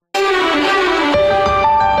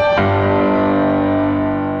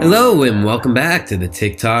Hello and welcome back to the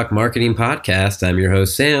TikTok Marketing Podcast. I'm your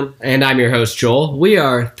host, Sam. And I'm your host, Joel. We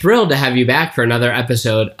are thrilled to have you back for another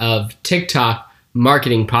episode of TikTok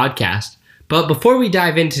Marketing Podcast. But before we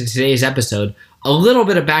dive into today's episode, a little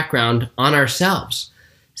bit of background on ourselves.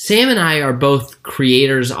 Sam and I are both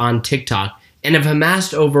creators on TikTok and have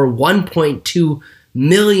amassed over 1.2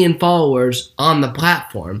 million followers on the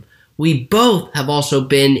platform. We both have also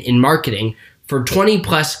been in marketing for 20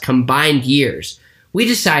 plus combined years. We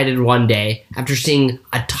decided one day, after seeing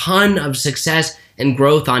a ton of success and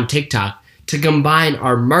growth on TikTok, to combine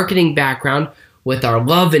our marketing background with our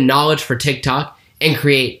love and knowledge for TikTok and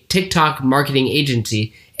create TikTok Marketing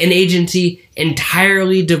Agency, an agency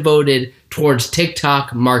entirely devoted towards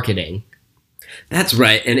TikTok marketing. That's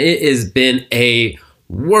right, and it has been a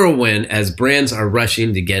whirlwind as brands are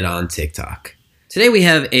rushing to get on TikTok. Today we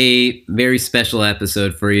have a very special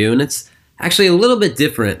episode for you, and it's actually a little bit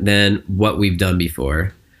different than what we've done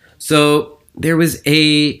before. So there was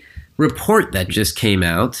a report that just came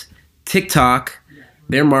out. TikTok,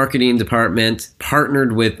 their marketing department,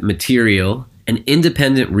 partnered with Material, an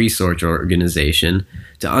independent research organization,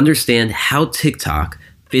 to understand how TikTok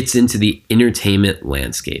fits into the entertainment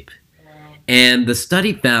landscape. And the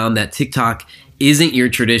study found that TikTok isn't your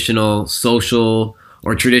traditional social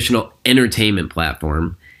or traditional entertainment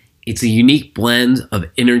platform. It's a unique blend of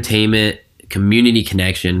entertainment, community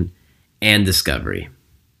connection, and discovery.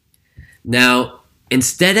 Now,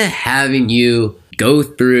 instead of having you go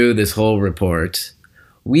through this whole report,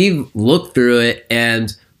 we've looked through it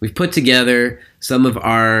and we've put together some of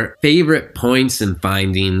our favorite points and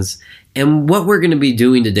findings. And what we're going to be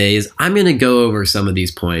doing today is I'm going to go over some of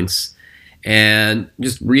these points and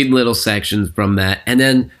just read little sections from that. And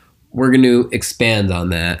then we're going to expand on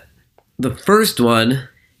that. The first one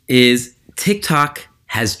is TikTok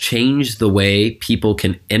has changed the way people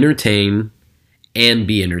can entertain and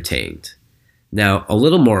be entertained. Now, a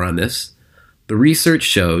little more on this. The research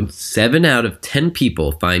showed 7 out of 10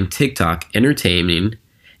 people find TikTok entertaining,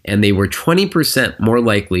 and they were 20% more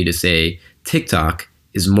likely to say TikTok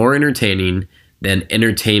is more entertaining than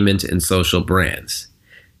entertainment and social brands.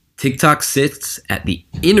 TikTok sits at the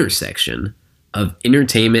intersection of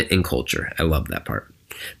entertainment and culture. I love that part.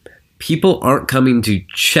 People aren't coming to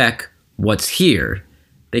check what's here.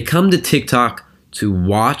 They come to TikTok to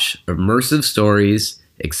watch immersive stories,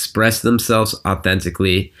 express themselves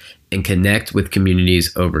authentically, and connect with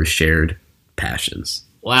communities over shared passions.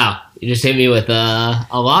 Wow, you just hit me with a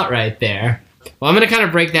lot right there. Well, I'm going to kind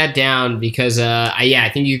of break that down because, I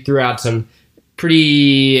think you threw out some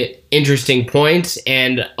pretty interesting points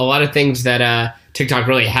and a lot of things that TikTok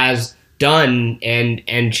really has done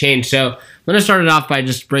and changed. So I'm going to start it off by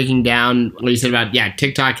just breaking down what you said about,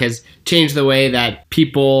 TikTok has changed the way that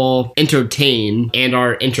people entertain and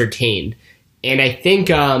are entertained. And I think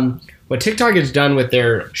what TikTok has done with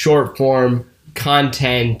their short form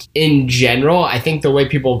content in general, I think the way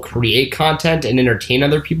people create content and entertain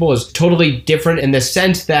other people is totally different in the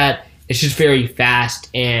sense that it's just very fast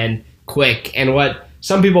and quick. And what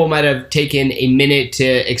some people might have taken a minute to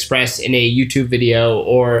express in a YouTube video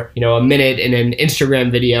or, a minute in an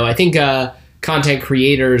Instagram video, I think content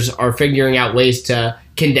creators are figuring out ways to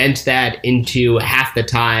condense that into half the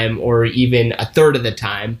time or even a third of the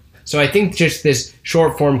time. So I think just this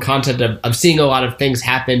short form content of seeing a lot of things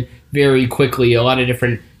happen very quickly, a lot of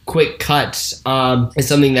different quick cuts is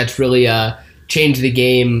something that's really changed the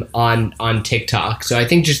game on TikTok. So I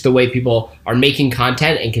think just the way people are making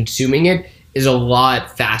content and consuming it is a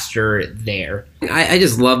lot faster there. I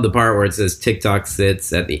just love the part where it says TikTok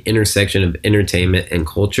sits at the intersection of entertainment and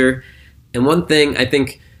culture. And one thing, I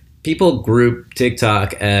think people group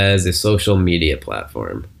TikTok as a social media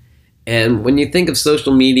platform. And when you think of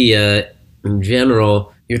social media in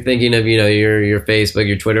general, you're thinking of, your Facebook,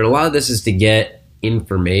 your Twitter. A lot of this is to get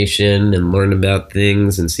information and learn about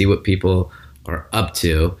things and see what people are up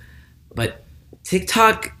to. But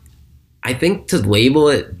TikTok, I think to label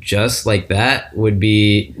it just like that would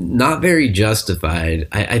be not very justified.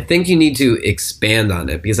 I think you need to expand on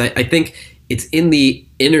it because I think it's in the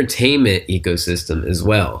entertainment ecosystem as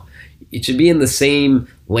well. It should be in the same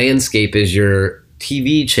landscape as your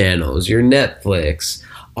TV channels, your Netflix,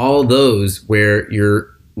 all those where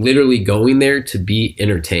you're literally going there to be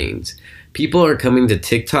entertained. People are coming to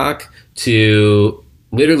TikTok to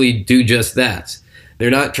literally do just that.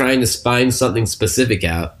 They're not trying to find something specific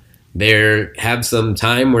out. They have some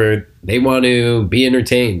time where they want to be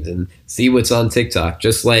entertained and see what's on TikTok,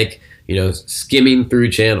 just like, skimming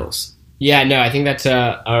through channels. Yeah, no, I think that's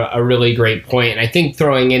a really great point. And I think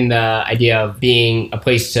throwing in the idea of being a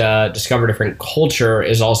place to discover different culture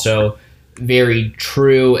is also very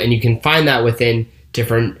true. And you can find that within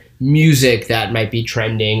different music that might be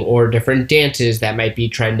trending, or different dances that might be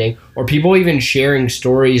trending, or people even sharing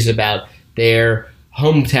stories about their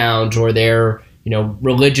hometowns or their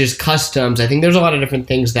religious customs. I think there's a lot of different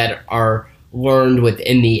things that are learned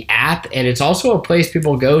within the app, and it's also a place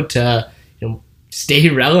people go to stay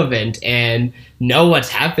relevant and know what's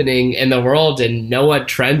happening in the world and know what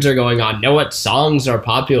trends are going on, know what songs are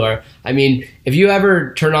popular. I mean, if you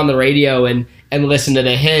ever turn on the radio and listen to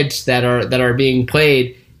the hits that are being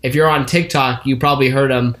played, if you're on TikTok, you probably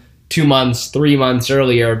heard them 2 months, 3 months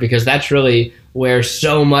earlier, because that's really where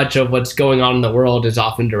so much of what's going on in the world is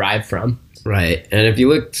often derived from. Right. And if you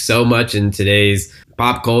look so much in today's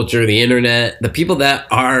pop culture, the internet, the people that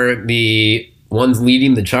are the ones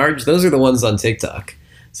leading the charge, those are the ones on TikTok.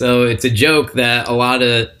 So it's a joke that a lot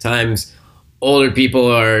of times older people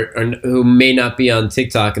are who may not be on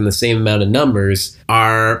TikTok in the same amount of numbers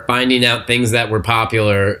are finding out things that were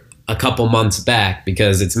popular a couple months back,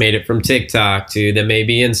 because it's made it from TikTok to then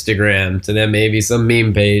maybe Instagram to then maybe some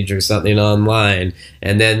meme page or something online.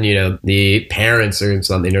 And then, the parents or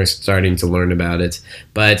something are starting to learn about it.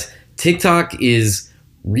 But TikTok is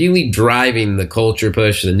really driving the culture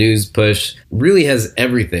push, the news push, really has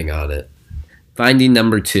everything on it. Finding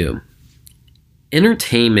number 2.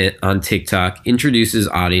 Entertainment on TikTok introduces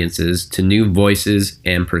audiences to new voices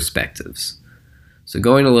and perspectives. So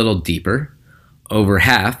going a little deeper, over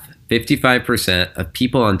half, 55% of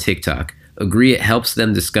people on TikTok agree it helps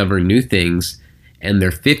them discover new things, and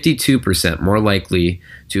they're 52% more likely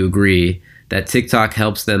to agree that TikTok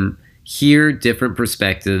helps them hear different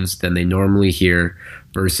perspectives than they normally hear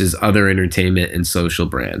versus other entertainment and social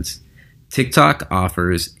brands. TikTok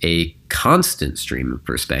offers a constant stream of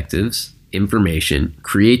perspectives, information,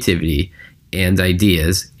 creativity, and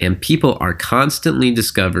ideas, and people are constantly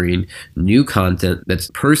discovering new content that's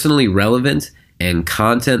personally relevant and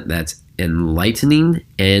content that's enlightening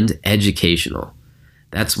and educational.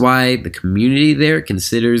 That's why the community there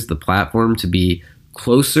considers the platform to be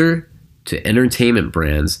closer to entertainment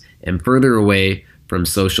brands and further away from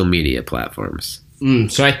social media platforms.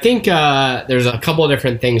 So I think there's a couple of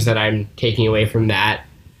different things that I'm taking away from that.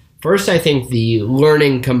 First, I think the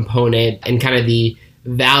learning component and kind of the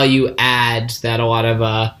value adds that a lot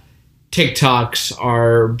of TikToks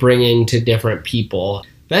are bringing to different people.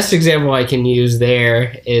 Best example I can use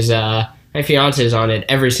there is my fiance is on it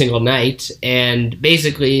every single night, and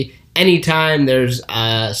basically anytime there's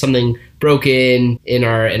something broken in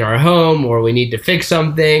our home, or we need to fix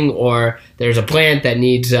something, or there's a plant that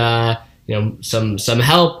needs some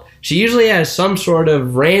help, she usually has some sort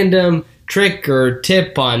of random trick or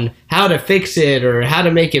tip on how to fix it or how to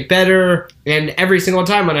make it better. And every single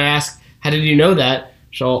time when I ask, how did you know that,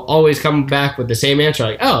 she'll always come back with the same answer,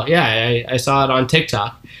 like, oh yeah, I saw it on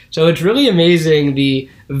TikTok. So it's really amazing the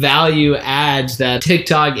value adds that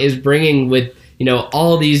TikTok is bringing with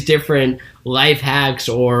all these different life hacks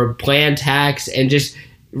or plant hacks and just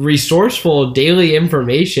resourceful daily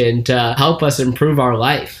information to help us improve our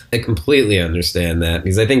life. I completely understand that,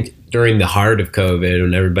 because I think during the heart of COVID,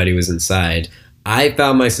 when everybody was inside, I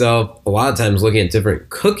found myself a lot of times looking at different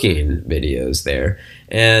cooking videos there.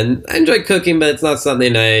 And I enjoy cooking, but it's not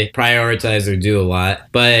something I prioritize or do a lot.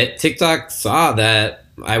 But TikTok saw that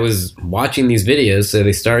I was watching these videos, so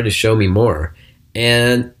they started to show me more.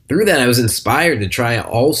 And through that, I was inspired to try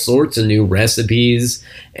all sorts of new recipes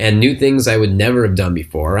and new things I would never have done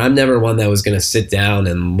before. I'm never one that was going to sit down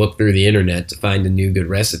and look through the internet to find a new good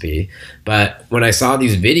recipe. But when I saw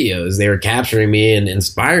these videos, they were capturing me and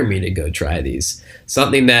inspiring me to go try these.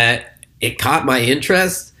 Something that it caught my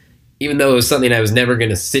interest, even though it was something I was never going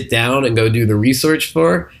to sit down and go do the research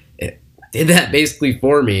for. It did that basically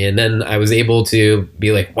for me. And then I was able to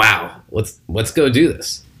be like, wow, let's go do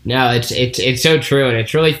this. No, it's so true, and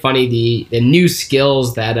it's really funny the new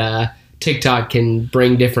skills that TikTok can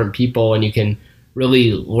bring different people, and you can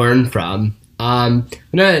really learn from. I'm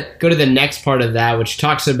gonna go to the next part of that, which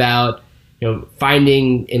talks about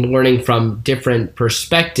finding and learning from different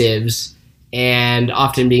perspectives, and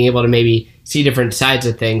often being able to maybe see different sides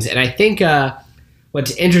of things. And I think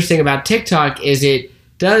what's interesting about TikTok is it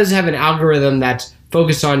does have an algorithm that's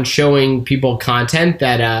focused on showing people content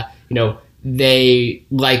that they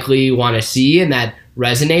likely want to see and that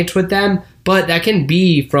resonates with them, but that can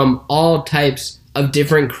be from all types of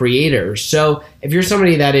different creators. So if you're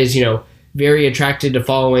somebody that is, very attracted to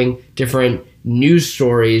following different news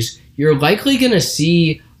stories, you're likely going to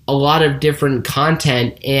see a lot of different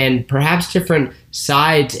content and perhaps different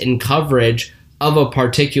sides and coverage of a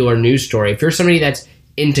particular news story. If you're somebody that's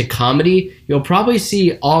into comedy, you'll probably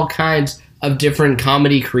see all kinds of different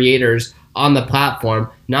comedy creators on the platform,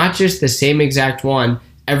 not just the same exact one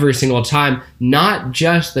every single time, not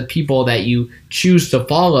just the people that you choose to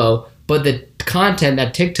follow, but the content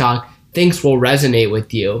that TikTok thinks will resonate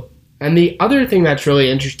with you. And the other thing that's really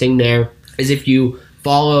interesting there is if you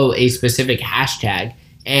follow a specific hashtag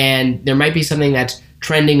and there might be something that's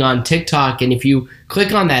trending on TikTok, and if you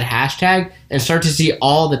click on that hashtag and start to see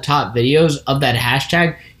all the top videos of that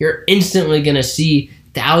hashtag, you're instantly going to see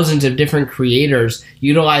thousands of different creators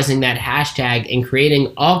utilizing that hashtag and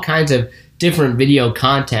creating all kinds of different video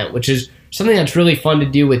content, which is something that's really fun to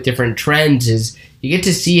do with different trends. Is you get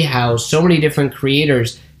to see how so many different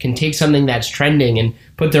creators can take something that's trending and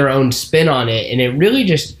put their own spin on it, and it really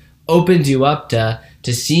just opens you up to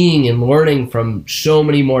seeing and learning from so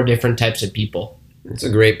many more different types of people. That's a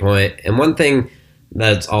great point. And one thing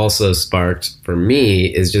that's also sparked for me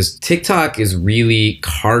is just TikTok is really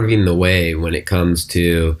carving the way when it comes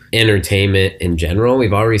to entertainment in general.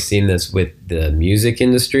 We've already seen this with the music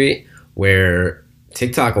industry, where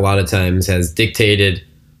TikTok a lot of times has dictated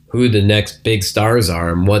who the next big stars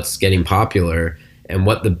are and what's getting popular and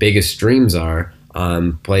what the biggest streams are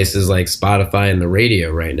on places like Spotify and the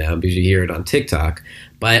radio right now, because you hear it on TikTok.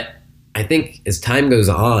 But I think as time goes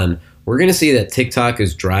on, we're going to see that TikTok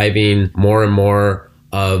is driving more and more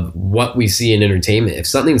of what we see in entertainment. If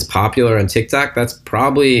something's popular on TikTok, that's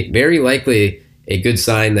probably very likely a good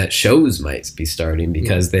sign that shows might be starting,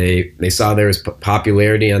 because they saw there was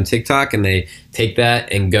popularity on TikTok and they take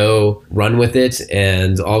that and go run with it.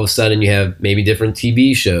 And all of a sudden you have maybe different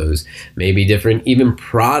TV shows, maybe different even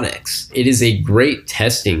products. It is a great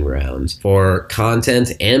testing ground for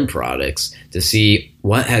content and products to see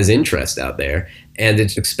what has interest out there. And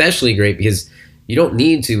it's especially great because you don't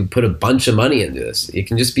need to put a bunch of money into this. It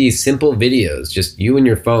can just be simple videos, just you and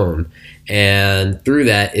your phone. And through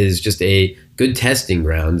that is just a good testing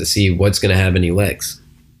ground to see what's going to have any legs.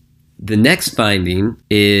 The next finding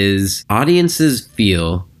is audiences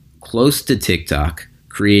feel close to TikTok,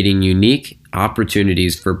 creating unique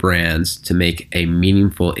opportunities for brands to make a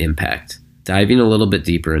meaningful impact. Diving a little bit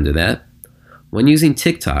deeper into that, when using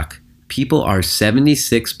TikTok, people are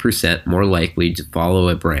 76% more likely to follow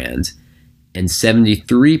a brand and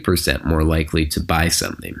 73% more likely to buy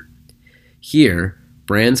something. Here,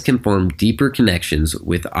 brands can form deeper connections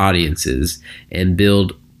with audiences and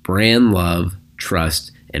build brand love,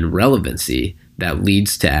 trust, and relevancy that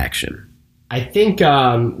leads to action. I think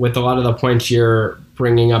with a lot of the points you're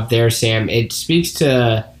bringing up there, Sam, it speaks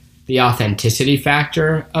to the authenticity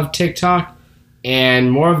factor of TikTok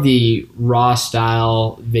and more of the raw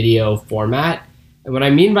style video format. And what I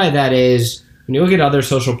mean by that is, when you look at other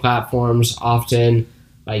social platforms, often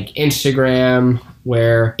like Instagram,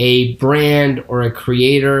 where a brand or a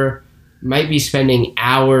creator might be spending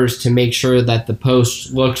hours to make sure that the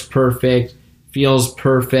post looks perfect, feels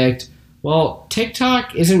perfect. Well,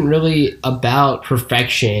 TikTok isn't really about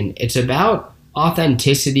perfection. It's about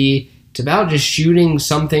authenticity. It's about just shooting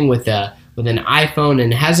something with an iPhone,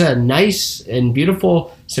 and has a nice and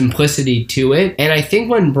beautiful simplicity to it. And I think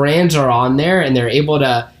when brands are on there and they're able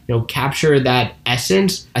to, capture that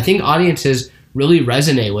essence, I think audiences really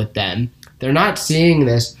resonate with them. They're not seeing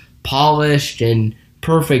this polished and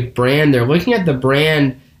perfect brand. They're looking at the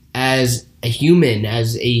brand as a human,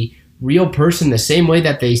 as a real person, the same way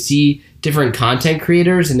that they see different content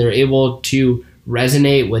creators and they're able to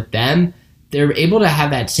resonate with them. They're able to have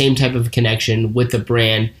that same type of connection with the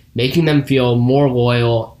brand, making them feel more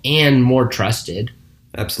loyal and more trusted.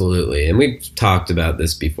 Absolutely. And we've talked about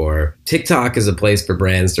this before. TikTok is a place for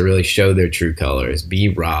brands to really show their true colors, be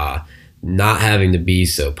raw, not having to be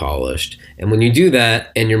so polished. And when you do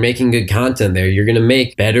that and you're making good content there, you're going to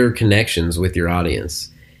make better connections with your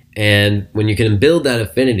audience. And when you can build that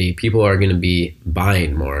affinity, people are going to be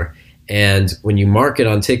buying more. And when you market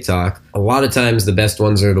on TikTok, a lot of times the best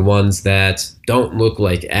ones are the ones that don't look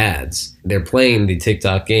like ads. They're playing the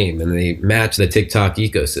TikTok game and they match the TikTok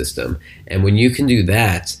ecosystem. And when you can do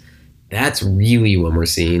that, that's really when we're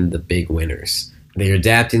seeing the big winners. They're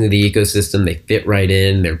adapting to the ecosystem, they fit right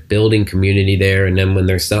in, they're building community there. And then when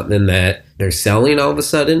there's something that they're selling all of a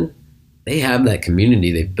sudden, they have that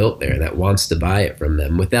community they've built there that wants to buy it from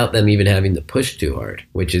them without them even having to push too hard,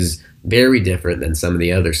 which is very different than some of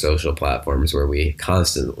the other social platforms where we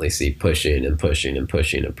constantly see pushing and pushing and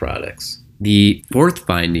pushing of products. The fourth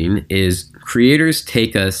finding is creators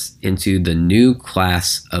take us into the new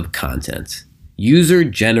class of content.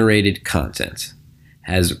 User-generated content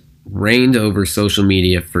has reigned over social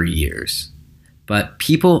media for years, but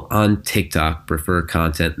people on TikTok prefer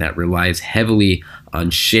content that relies heavily on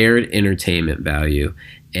shared entertainment value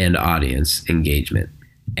and audience engagement.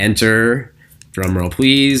 Enter, drumroll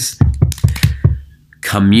please,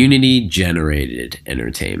 community-generated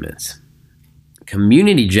entertainment.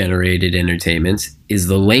 Community-generated entertainment is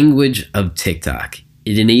the language of TikTok.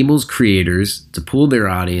 It enables creators to pull their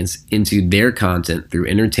audience into their content through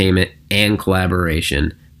entertainment and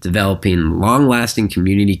collaboration, developing long-lasting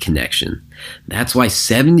community connection. That's why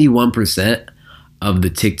 71% of the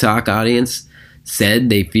TikTok audience said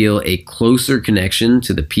they feel a closer connection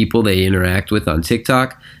to the people they interact with on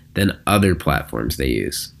TikTok than other platforms they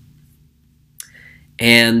use.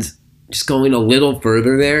 And just going a little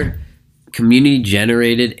further there,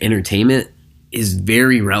 community-generated entertainment is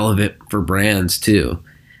very relevant for brands too.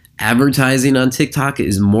 Advertising on TikTok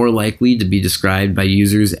is more likely to be described by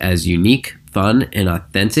users as unique, fun, and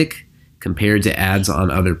authentic compared to ads on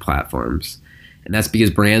other platforms. And that's because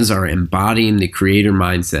brands are embodying the creator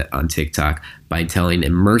mindset on TikTok by telling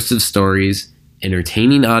immersive stories,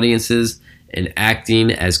 entertaining audiences, and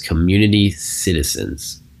acting as community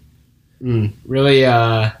citizens. Really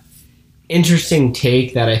interesting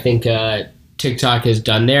take that I think TikTok has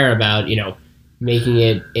done there about, making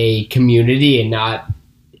it a community and not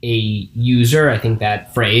a user. I think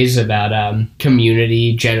that phrase about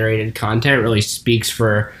community generated content really speaks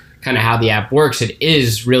for kind of how the app works. It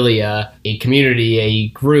is really a community, a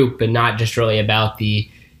group, and not just really about the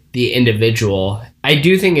individual. I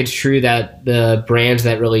do think it's true that the brands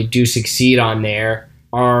that really do succeed on there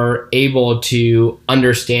are able to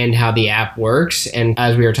understand how the app works. And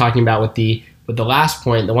as we were talking about with the last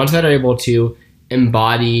point, the ones that are able to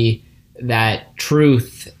embody that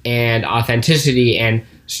truth and authenticity and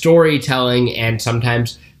storytelling and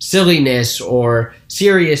sometimes silliness or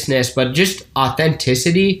seriousness, but just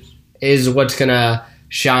authenticity is what's going to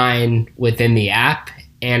shine within the app.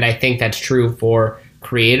 And I think that's true for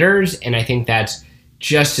creators, and I think that's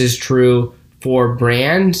just as true for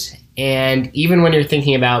brands. And even when you're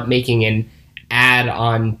thinking about making an ad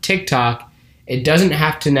on TikTok, it doesn't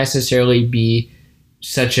have to necessarily be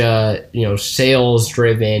such a sales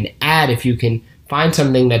driven ad. If you can find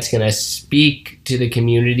something that's going to speak to the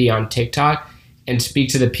community on TikTok and speak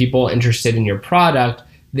to the people interested in your product,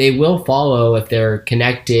 they will follow if they're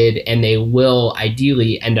connected, and they will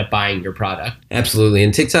ideally end up buying your product. Absolutely.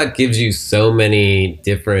 And TikTok gives you so many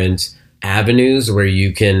different avenues where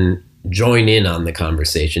you can join in on the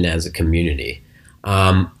conversation as a community.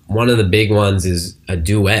 One of the big ones is a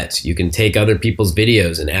duet. You can take other people's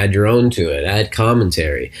videos and add your own to it, add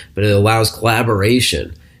commentary, but it allows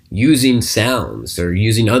collaboration. Using sounds or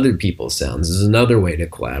using other people's sounds is another way to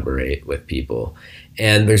collaborate with people.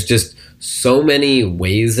 And there's just so many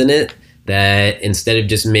ways in it that instead of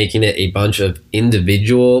just making it a bunch of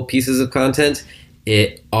individual pieces of content,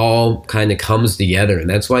 it all kind of comes together. And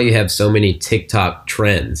that's why you have so many TikTok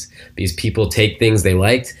trends, because people take things they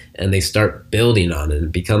liked and they start building on it.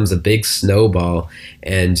 It becomes a big snowball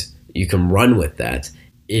and you can run with that.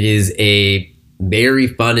 It is a very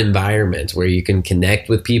fun environment where you can connect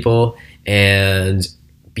with people and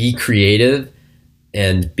be creative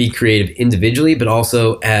individually, but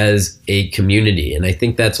also as a community. And I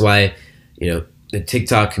think that's why, the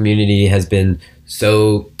TikTok community has been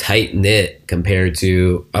so tight-knit compared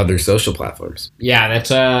to other social platforms. Yeah,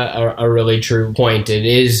 that's a really true point. It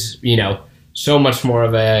is, so much more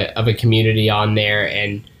of a community on there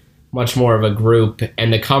and much more of a group.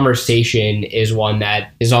 And the conversation is one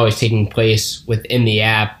that is always taking place within the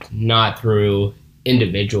app, not through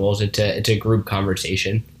individuals. It's a group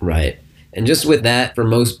conversation. Right. And just with that, for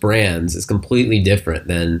most brands, it's completely different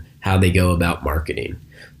than how they go about marketing.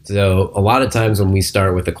 So a lot of times when we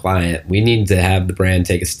start with a client, we need to have the brand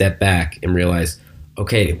take a step back and realize,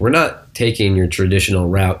 okay, we're not taking your traditional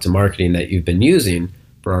route to marketing that you've been using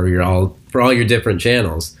for all your different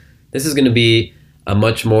channels. This is going to be a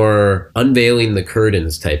much more unveiling the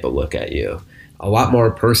curtains type of look at you, a lot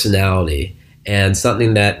more personality, and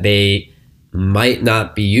something that they might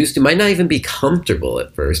not be used to, might not even be comfortable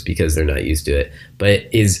at first because they're not used to it, but it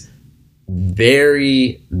is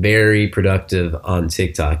very, very productive on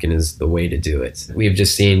TikTok and is the way to do it. We've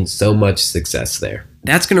just seen so much success there.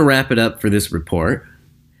 That's going to wrap it up for this report.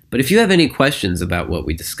 But if you have any questions about what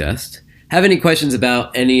we discussed, have any questions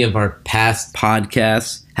about any of our past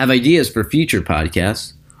podcasts, have ideas for future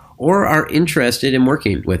podcasts, or are interested in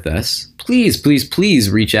working with us, please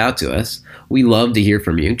reach out to us. We love to hear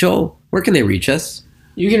from you. Joel, where can they reach us?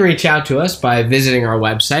 You can reach out to us by visiting our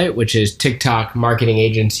website, which is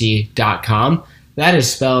tiktokmarketingagency.com. That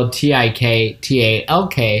is spelled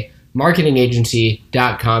TIKTALK,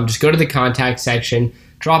 marketingagency.com. Just go to the contact section,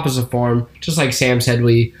 drop us a form. Just like Sam said,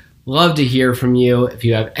 we love to hear from you. If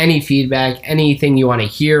you have any feedback, anything you want to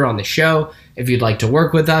hear on the show, if you'd like to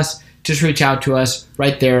work with us, just reach out to us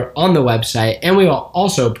right there on the website. And we will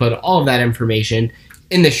also put all of that information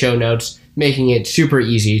in the show notes, making it super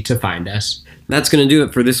easy to find us. That's going to do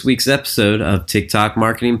it for this week's episode of TikTok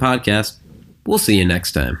Marketing Podcast. We'll see you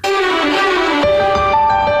next time.